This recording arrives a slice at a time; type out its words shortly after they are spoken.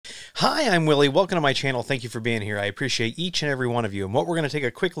Hi, I'm Willie. Welcome to my channel. Thank you for being here. I appreciate each and every one of you. And what we're going to take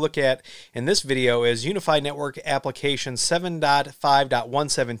a quick look at in this video is UniFi Network Application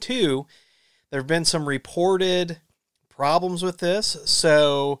 7.5.172. There have been some reported problems with this.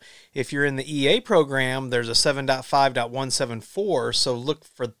 So if you're in the EA program, there's a 7.5.174. So look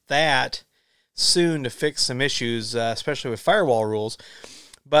for that soon to fix some issues, especially with firewall rules.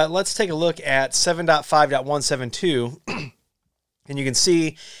 But let's take a look at 7.5.172. And you can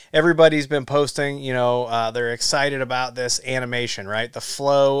see everybody's been posting, they're excited about this animation, right? The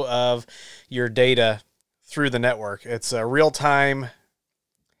flow of your data through the network. It's a real-time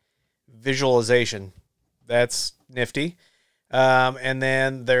visualization. That's nifty. And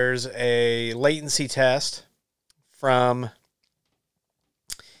then there's a latency test from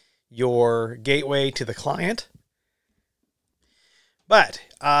your gateway to the client. But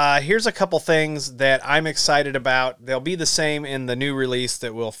here's a couple things that I'm excited about. They'll be the same in the new release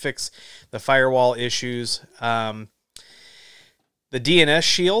that will fix the firewall issues. The DNS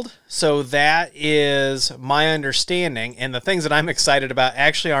shield. So that is my understanding. And the things that I'm excited about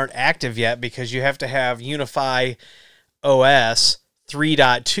actually aren't active yet because you have to have UniFi OS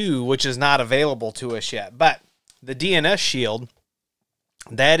 3.2, which is not available to us yet. But the DNS shield,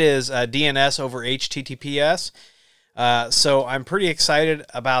 that is DNS over HTTPS. So I'm pretty excited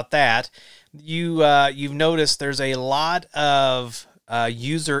about that. You've noticed there's a lot of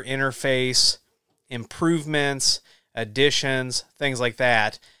user interface improvements, additions, things like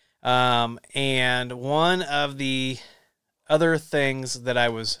that. And one of the other things that I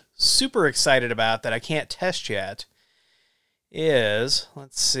was super excited about that I can't test yet is,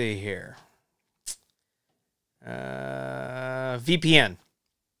 let's see here, VPN.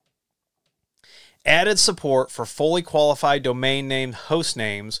 Added support for fully qualified domain name host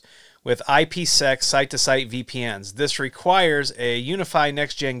names with IPsec site-to-site VPNs. This requires a UniFi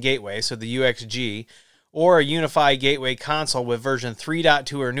Next Gen Gateway, so the UXG, or a UniFi Gateway console with version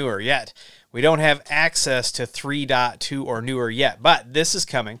 3.2 or newer yet. We don't have access to 3.2 or newer yet, but this is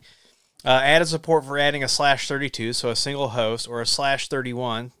coming. Added support for adding a /32, so a single host, or a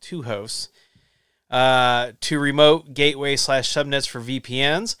 /31, two hosts, to remote gateway/subnets for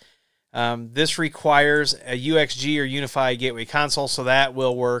VPNs. This requires a UXG or UniFi Gateway console, so that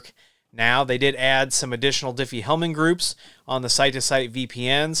will work now. They did add some additional Diffie-Hellman groups on the site-to-site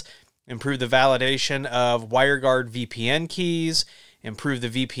VPNs, improve the validation of WireGuard VPN keys, improve the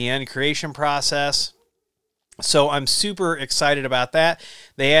VPN creation process. So I'm super excited about that.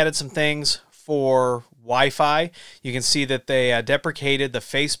 They added some things for Wi-Fi. You can see that they deprecated the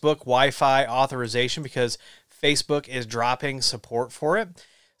Facebook Wi-Fi authorization because Facebook is dropping support for it.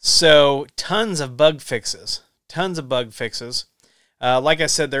 So tons of bug fixes, Like I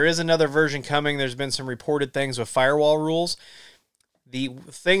said, there is another version coming. There's been some reported things with firewall rules. The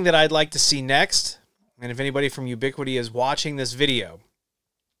thing that I'd like to see next, and if anybody from Ubiquiti is watching this video,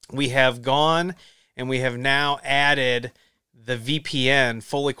 we have gone and we have now added the VPN,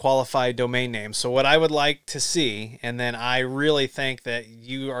 fully qualified domain name. So what I would like to see, and then I really think that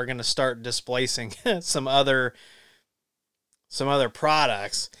you are going to start displacing some other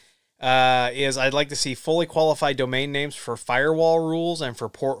products, is I'd like to see fully qualified domain names for firewall rules and for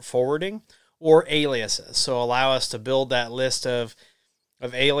port forwarding, or aliases. So allow us to build that list of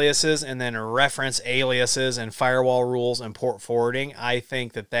aliases and then reference aliases and firewall rules and port forwarding. I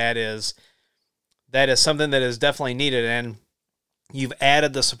think that is something that is definitely needed. And you've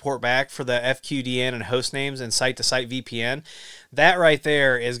added the support back for the FQDN and host names and site-to-site VPN. That right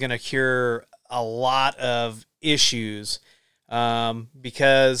there is going to cure a lot of issues.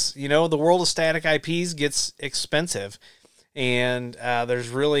 Because, the world of static IPs gets expensive, and there's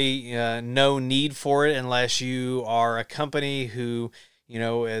really no need for it unless you are a company who,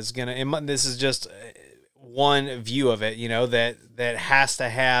 is going to, this is just one view of it, that has to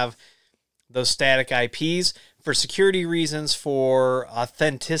have those static IPs for security reasons, for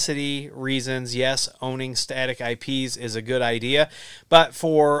authenticity reasons. Yes, owning static IPs is a good idea, but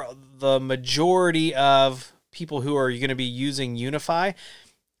for the majority of people who are going to be using UniFi,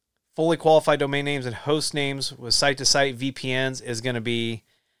 fully qualified domain names and host names with site-to-site VPNs is going to be,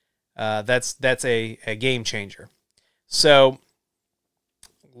 that's a game changer. So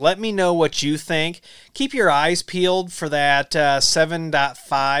let me know what you think. Keep your eyes peeled for that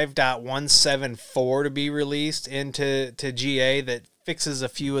 7.5.174 to be released into GA that fixes a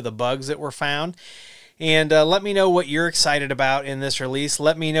few of the bugs that were found. And let me know what you're excited about in this release.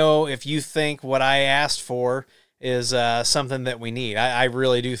 Let me know if you think what I asked for is something that we need. I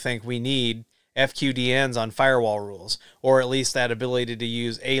really do think we need FQDNs on firewall rules, or at least that ability to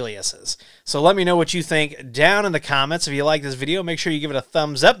use aliases. So let me know what you think down in the comments. If you like this video, make sure you give it a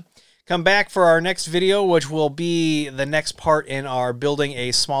thumbs up. Come back for our next video, which will be the next part in our building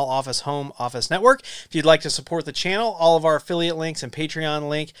a small office home office network. If you'd like to support the channel, all of our affiliate links and Patreon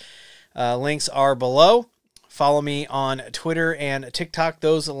links are below. Follow me on Twitter and TikTok.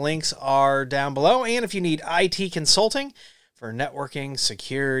 Those links are down below. And if you need IT consulting for networking,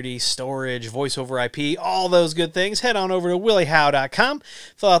 security, storage, voice over IP, all those good things, head on over to williehowe.com.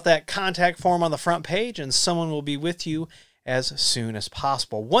 Fill out that contact form on the front page, and someone will be with you as soon as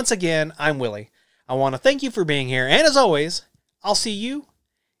possible. Once again, I'm Willie. I want to thank you for being here, and as always, I'll see you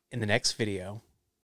in the next video.